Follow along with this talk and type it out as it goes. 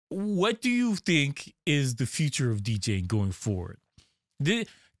what do you think is the future of DJing going forward?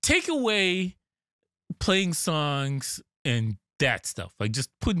 Take away playing songs and that stuff, like just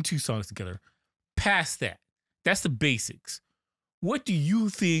putting two songs together. Past that, that's the basics. What do you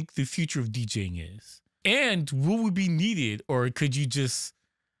think the future of DJing is? And what would be needed? Or could you just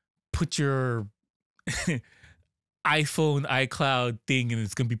put your iPhone, iCloud thing and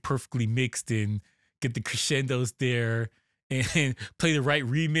it's going to be perfectly mixed and get the crescendos there and play the right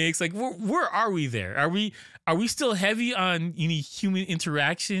remix? Like, where are we there? Are we still heavy on human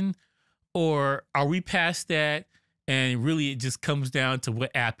interaction, or are we past that and really it just comes down to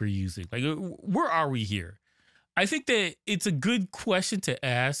what app you're using? Like, where are we here? I think that it's a good question to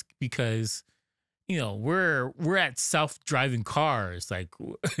ask because, we're at self-driving cars. Like,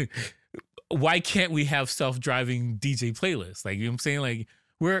 why can't we have self-driving DJ playlists? Like, you know what I'm saying? Like,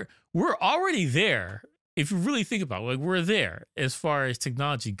 we're already there. If you really think about it, like, we're there as far as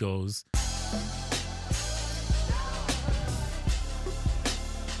technology goes.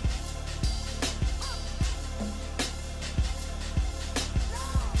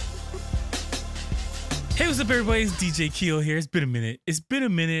 Hey, what's up, everybody? It's DJ Keo here. It's been a minute.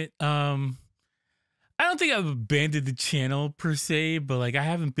 I don't think I've abandoned the channel per se, but like I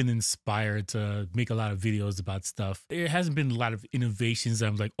haven't been inspired to make a lot of videos about stuff. There hasn't been a lot of innovations that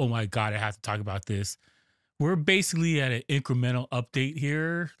I'm like, oh my God, I have to talk about this. We're basically at an incremental update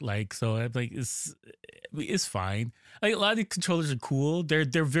here. Like, so I'm like, it's fine. Like, a lot of the controllers are cool. They're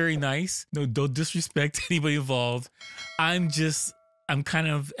very nice. No, don't disrespect anybody involved. I'm kind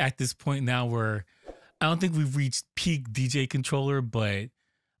of at this point now where I don't think we've reached peak DJ controller, but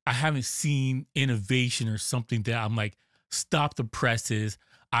I haven't seen innovation or something that I'm like, stop the presses.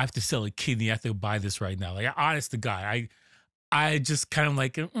 I have to sell a kidney. I have to buy this right now. Like, honest to God, I just kind of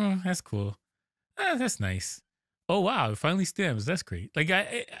like, that's cool. That's nice. Oh, wow. It finally stems. That's great. Like,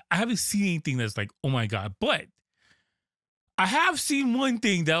 I haven't seen anything that's like, oh my God. But I have seen one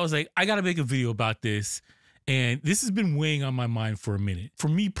thing that was like, I got to make a video about this. And this has been weighing on my mind for a minute. For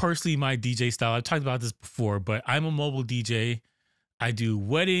me personally, my DJ style, I've talked about this before, but I'm a mobile DJ. I do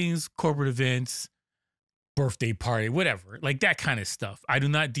weddings, corporate events, birthday party, whatever, like that kind of stuff. I do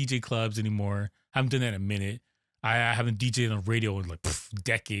not DJ clubs anymore. I haven't done that in a minute. I haven't DJed on radio in like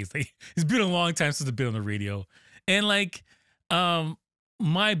decades. Like, it's been a long time since I've been on the radio. And like,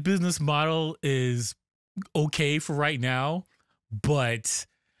 my business model is okay for right now, but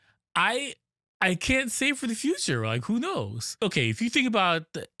I can't say for the future. Like, who knows? Okay, if you think about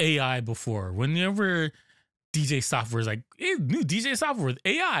the AI before, whenever DJ software is like, new DJ software with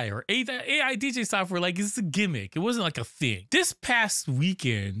AI or AI DJ software, like, it's a gimmick. It wasn't like a thing. This past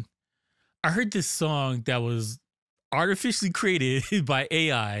weekend, I heard this song that was artificially created by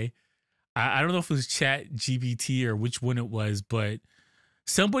AI. I don't know if it was Chat GPT or which one it was, but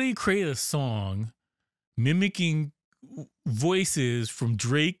somebody created a song mimicking voices from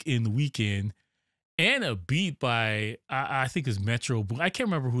Drake in The Weeknd and a beat by, I think it's Metro. I can't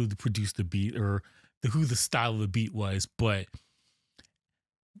remember who produced the beat or who the style of the beat was, but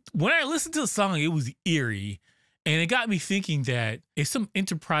when I listened to the song, it was eerie, and it got me thinking that if some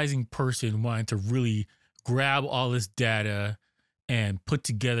enterprising person wanted to really grab all this data and put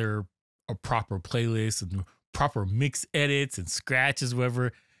together a proper playlist and proper mix edits and scratches,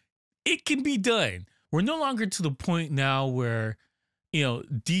 whatever, it can be done. We're no longer to the point now where,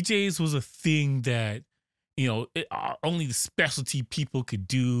 DJs was a thing that, only the specialty people could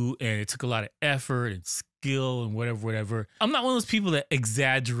do, and it took a lot of effort and skill and whatever. I'm not one of those people that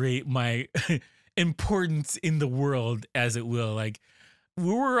exaggerate my importance in the world, as it will. Like,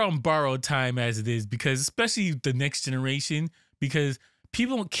 we're on borrowed time as it is, because especially the next generation, because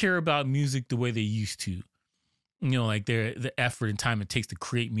people don't care about music the way they used to. Like the effort and time it takes to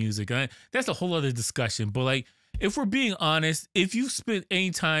create music. That's a whole other discussion. But like, if we're being honest, if you spent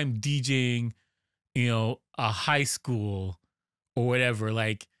any time DJing, a high school or whatever,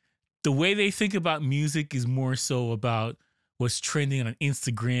 like, the way they think about music is more so about what's trending on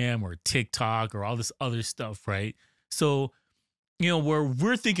Instagram or TikTok or all this other stuff, right? So, where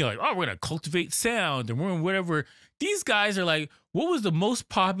we're thinking like, oh, we're going to cultivate sound and we're whatever. These guys are like, what was the most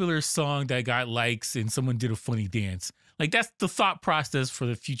popular song that got likes and someone did a funny dance? Like, that's the thought process for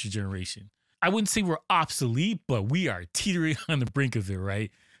the future generation. I wouldn't say we're obsolete, but we are teetering on the brink of it, right?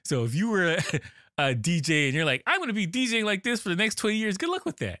 So if you were a DJ and you're like, I'm going to be DJing like this for the next 20 years, good luck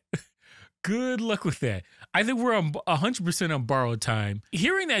with that. Good luck with that. I think we're on 100% on borrowed time.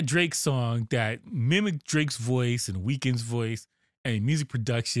 Hearing that Drake song that mimicked Drake's voice and Weeknd's voice and music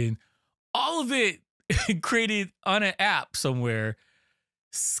production, all of it created on an app somewhere,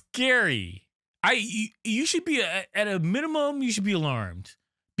 scary. You should be, at a minimum, you should be alarmed,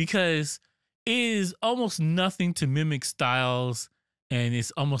 because it is almost nothing to mimic styles, and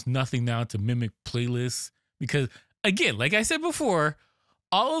it's almost nothing now to mimic playlists. Because again, like I said before,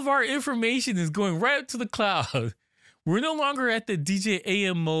 all of our information is going right up to the cloud. We're no longer at the DJ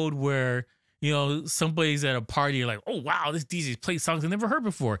AM mode where, you know, somebody's at a party, like, oh wow, this DJ plays songs I never heard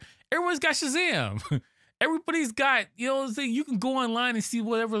before. Everyone's got Shazam. Everybody's got, you know, you can go online and see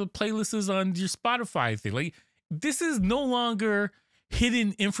whatever the playlist is on your Spotify thing. Like, this is no longer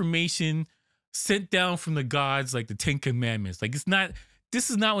hidden information sent down from the gods like the Ten Commandments. Like, this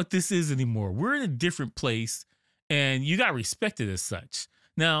is not what this is anymore. We're in a different place, and you got to respect it as such.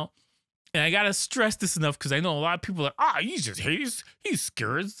 Now, and I got to stress this enough because I know a lot of people are like, he's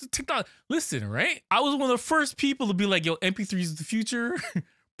scared. It's TikTok. Listen, right? I was one of the first people to be like, yo, MP3 is the future.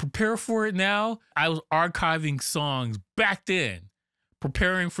 Prepare for it now. I was archiving songs back then,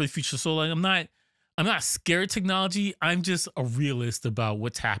 preparing for the future. So like, I'm not scared of technology. I'm just a realist about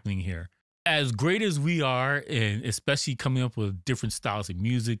what's happening here. As great as we are, and especially coming up with different styles of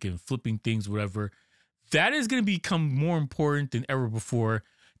music and flipping things, whatever, that is going to become more important than ever before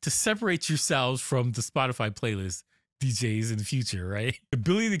to separate yourselves from the Spotify playlist DJs in the future, right? The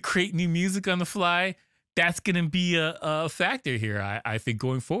ability to create new music on the fly, that's going to be a factor here, I think,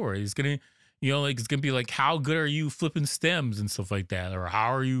 going forward. It's going to, you know, like, it's going to be like, how good are you flipping stems and stuff like that? Or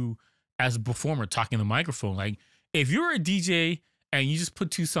how are you as a performer talking to the microphone? Like, if you're a DJ and you just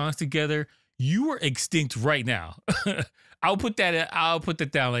put two songs together, you are extinct right now. I'll put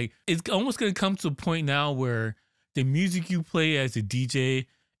that down. Like, it's almost going to come to a point now where the music you play as a DJ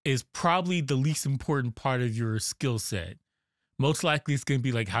is probably the least important part of your skill set. Most likely it's going to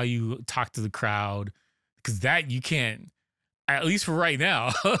be like how you talk to the crowd, because that you can't, at least for right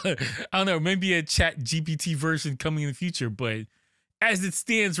now. I don't know, maybe a chat GPT version coming in the future, but as it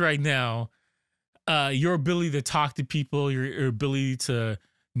stands right now, your ability to talk to people, your ability to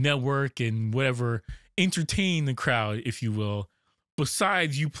network and whatever, entertain the crowd, if you will,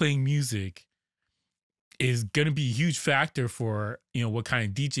 besides you playing music, is going to be a huge factor for, you know, what kind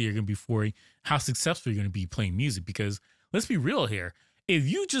of DJ you're going to be for, how successful you're going to be playing music. Because let's be real here. If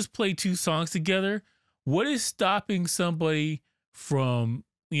you just play two songs together, what is stopping somebody from,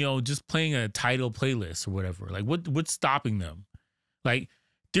 you know, just playing a title playlist or whatever? Like, what's stopping them? Like,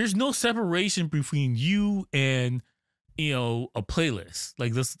 there's no separation between you and, you know, a playlist.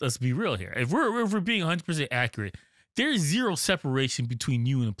 Like, let's be real here. If we're being 100% accurate, there's zero separation between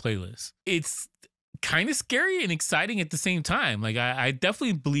you and a playlist. It's kind of scary and exciting at the same time. Like, I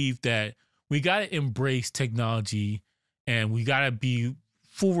definitely believe that we got to embrace technology, and we got to be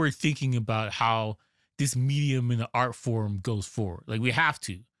forward thinking about how this medium and the art form goes forward. Like, we have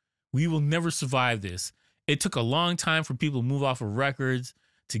to. We will never survive this. It took a long time for people to move off of records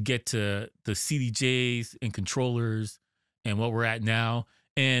to get to the CDJs and controllers and what we're at now.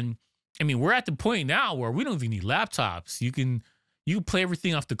 And I mean, we're at the point now where we don't even need laptops. You can play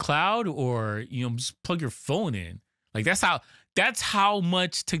everything off the cloud, or, you know, just plug your phone in. Like, that's how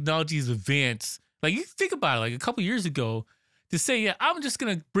much technology is advanced. Like, you think about it, like a couple years ago, to say, yeah, I'm just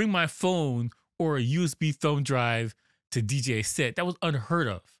going to bring my phone or a USB thumb drive to DJ a set, that was unheard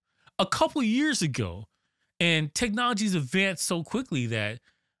of a couple years ago. And technology's advanced so quickly that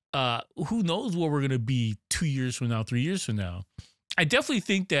who knows what we're going to be 2 years from now, 3 years from now. I definitely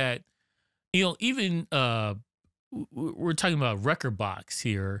think that, you know, even we're talking about Record Box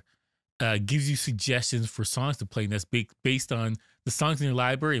here, gives you suggestions for songs to play, and that's based on the songs in your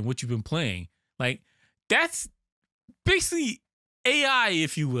library and what you've been playing. Like, that's basically AI,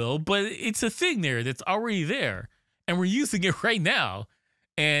 if you will, but it's a thing there that's already there, and we're using it right now.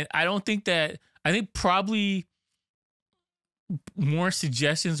 And I think probably more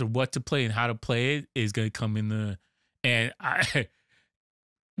suggestions of what to play and how to play it is going to come in and I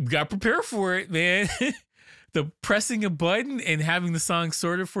got to prepare for it, man. The pressing a button and having the song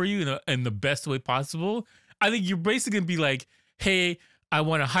sorted for you in the best way possible. I think you're basically going to be like, hey, I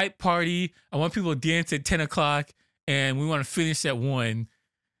want a hype party. I want people to dance at 10 o'clock and we want to finish at 1.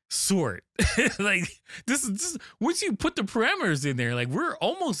 Sort. Like, this is once you put the parameters in there, like, we're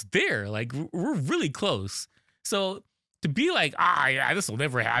almost there. Like, we're really close. So to be like, yeah, this will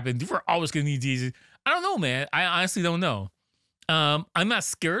never happen, we're always gonna need DJs, I don't know, man. I honestly don't know. I'm not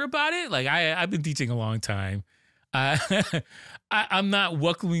scared about it. Like, I've been DJing a long time. I'm not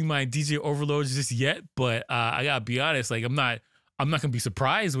welcoming my DJ overloads just yet, but I gotta be honest, like, I'm not gonna be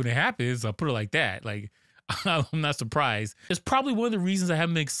surprised when it happens. I'll put it like that. Like, I'm not surprised. It's probably one of the reasons I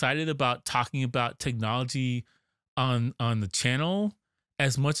haven't been excited about talking about technology on the channel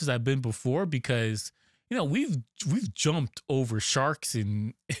as much as I've been before, because, you know, we've jumped over sharks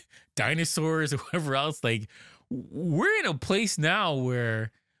and dinosaurs or whatever else. Like, we're in a place now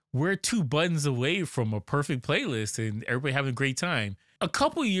where we're two buttons away from a perfect playlist and everybody having a great time. A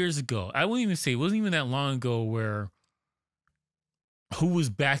couple of years ago, I wouldn't even say it wasn't even that long ago where who was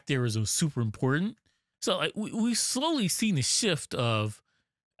back there was super important. So like we slowly seen the shift of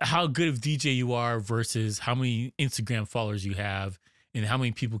how good of DJ you are versus how many Instagram followers you have and how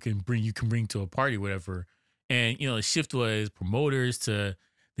many people you can bring to a party, whatever. And you know, the shift was promoters to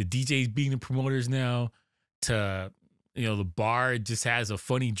the DJs being the promoters now to, you know, the bar just has a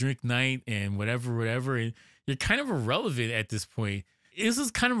funny drink night and whatever. And you're kind of irrelevant at this point. This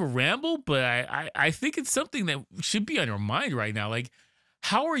is kind of a ramble, but I think it's something that should be on your mind right now. Like,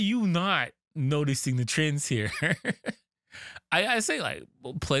 how are you not noticing the trends here? I say like,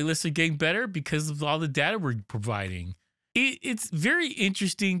 well, playlists are getting better because of all the data we're providing. It's very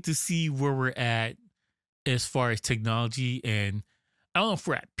interesting to see where we're at as far as technology. And I don't know if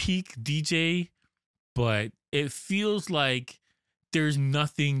we're at peak DJ, but it feels like there's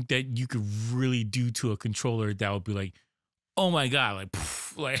nothing that you could really do to a controller that would be like, oh my God, like,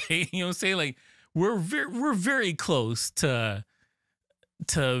 poof, like, you know what I'm saying? Like we're very close to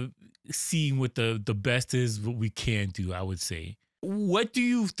seeing what the best is, what we can do, I would say. What do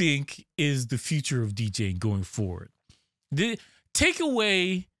you think is the future of DJing going forward? Take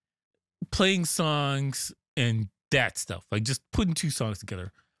away playing songs and that stuff, like just putting two songs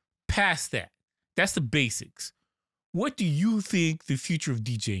together. Past that, that's the basics. What do you think the future of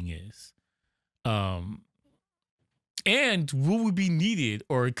DJing is? And what would be needed,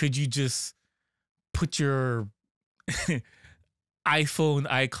 or could you just put your iPhone,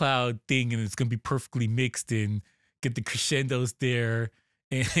 iCloud thing and it's going to be perfectly mixed and get the crescendos there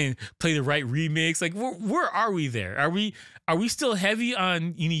and play the right remix? Like, where are we there? Are we still heavy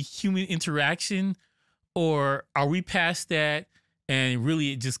on human interaction, or are we past that and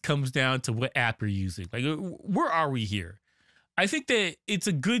really it just comes down to what app you're using? Like, where are we here? I think that it's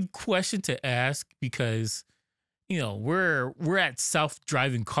a good question to ask because, you know, we're at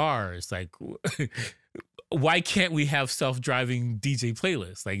self-driving cars. Like, why can't we have self-driving DJ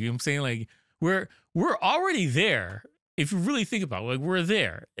playlists? Like, you know what I'm saying? Like, we're already there. If you really think about it, like, we're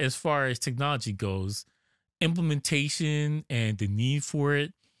there as far as technology goes, implementation and the need for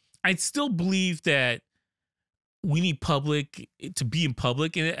it. I still believe that we need public to be in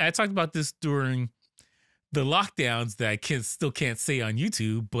public. And I talked about this during the lockdowns that I still can't say on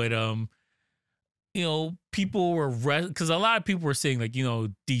YouTube, but, you know, people were, because a lot of people were saying like, you know,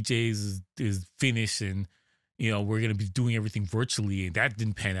 DJs is finished and, you know, we're going to be doing everything virtually. And that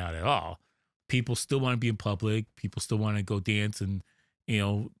didn't pan out at all. People still want to be in public. People still want to go dance and, you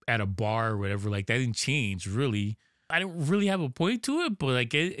know, at a bar or whatever. Like, that didn't change really. I don't really have a point to it, but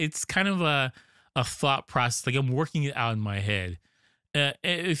like it's kind of a thought process. Like, I'm working it out in my head.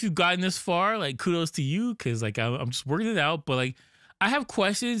 If you've gotten this far, like, kudos to you, because like I'm just working it out. But like, I have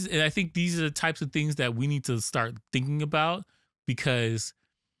questions, and I think these are the types of things that we need to start thinking about because,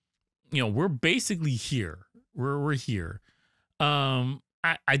 you know, we're basically here. We're here.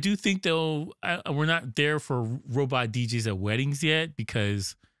 I do think though we're not there for robot DJs at weddings yet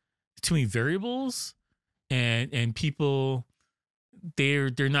because too many variables, and people they're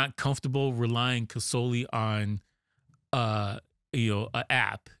not comfortable relying solely on you know, an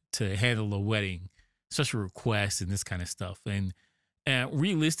app to handle a wedding, such a request and this kind of stuff. And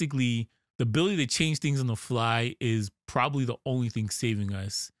realistically, the ability to change things on the fly is probably the only thing saving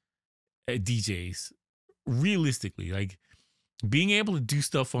us at DJs. Realistically, like being able to do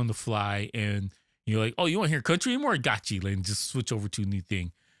stuff on the fly and you're like, oh, you want to hear country anymore? I got you. And just switch over to a new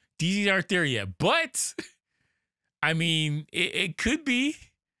thing. DJs aren't there yet, but I mean, it could be.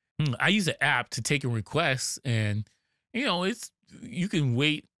 I use an app to take in requests, and you know, you can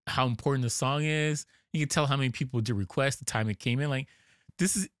weight how important the song is. You can tell how many people did request, the time it came in. Like,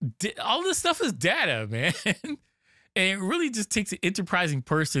 all this stuff is data, man. And it really just takes an enterprising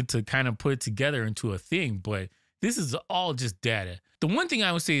person to kind of put it together into a thing. But this is all just data. The one thing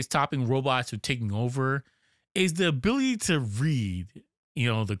I would say is stopping robots or taking over is the ability to read, you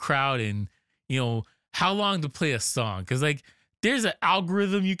know, the crowd and, you know, how long to play a song. Because like, there's an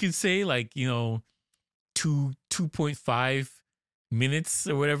algorithm you can say, like, you know, 2.5 minutes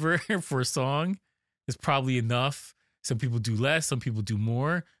or whatever for a song is probably enough. Some people do less, some people do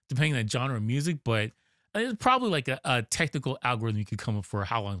more, depending on the genre of music. But it's probably like a technical algorithm you could come up for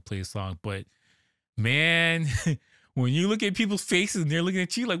how long to play a song. But man, when you look at people's faces and they're looking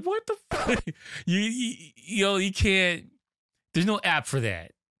at you like, what the fuck? You know, you can't, there's no app for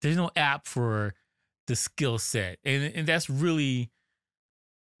that. There's no app for the skill set. And that's really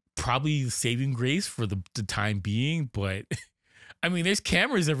probably saving grace for the time being. But I mean, there's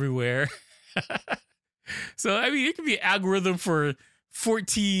cameras everywhere. So, I mean, it could be an algorithm for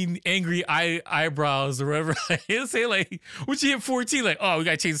 14 angry eyebrows or whatever. He'll say like, once you hit 14, like, oh, we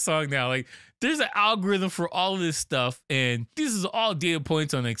gotta change the song now. Like, there's an algorithm for all of this stuff, and this is all data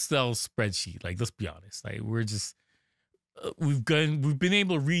points on an Excel spreadsheet. Like, let's be honest. Like, we're just we've been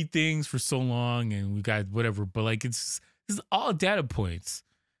able to read things for so long, and we got whatever. But like, this is all data points,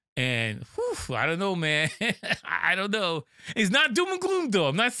 and whew, I don't know, man. I don't know. It's not doom and gloom though.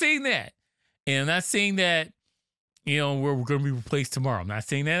 I'm not saying that, and I'm not saying that, you know, we're going to be replaced tomorrow. I'm not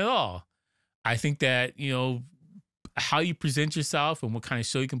saying that at all. I think that, you know, how you present yourself and what kind of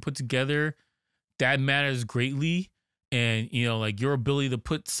show you can put together, that matters greatly. And, you know, like your ability to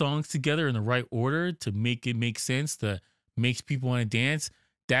put songs together in the right order to make it make sense, to makes people want to dance,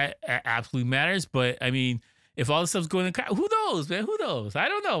 that absolutely matters. But I mean, if all this stuff's going to, who knows, man? Who knows? I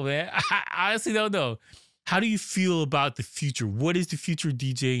don't know, man. I honestly don't know. How do you feel about the future? What is the future of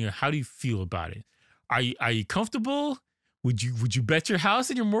DJing, and how do you feel about it? Are you comfortable? Would you bet your house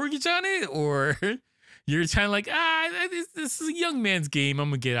and your mortgage on it, or you're kind of like, this is a young man's game, I'm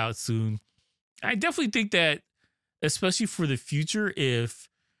gonna get out soon? I definitely think that, especially for the future, if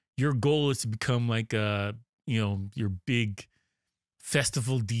your goal is to become like you know, your big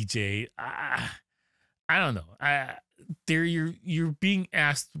festival DJ, I don't know. You're being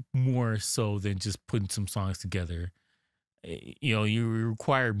asked more so than just putting some songs together. You know, you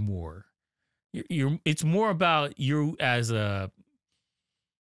require more. It's more about you as a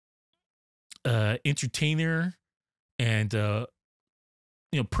entertainer and you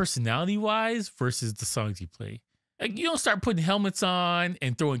know, personality wise versus the songs you play. Like, you don't start putting helmets on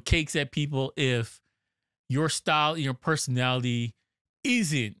and throwing cakes at people if your style, your personality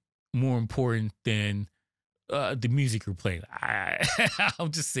isn't more important than the music you're playing.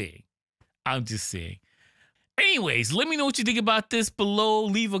 I'm just saying. Anyways, let me know what you think about this below.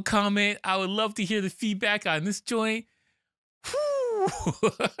 Leave a comment. I would love to hear the feedback on this joint.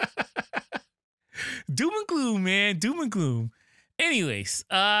 Doom and gloom, man. Doom and gloom. Anyways,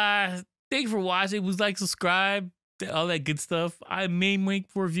 thank you for watching. Please like, subscribe, all that good stuff. I may make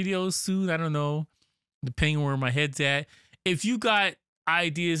more videos soon. I don't know, depending on where my head's at. If you got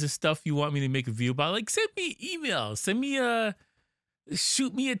ideas of stuff you want me to make a video about, like, send me email. Send me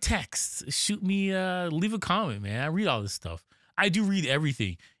shoot me a text, leave a comment, man. I read all this stuff. I do read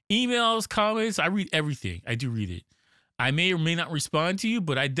everything. Emails, comments, I read everything. I do read it. I may or may not respond to you,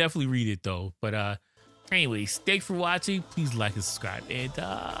 but I definitely read it though. But anyways, thanks for watching. Please like and subscribe, and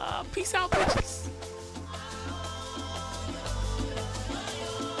peace out, bitches.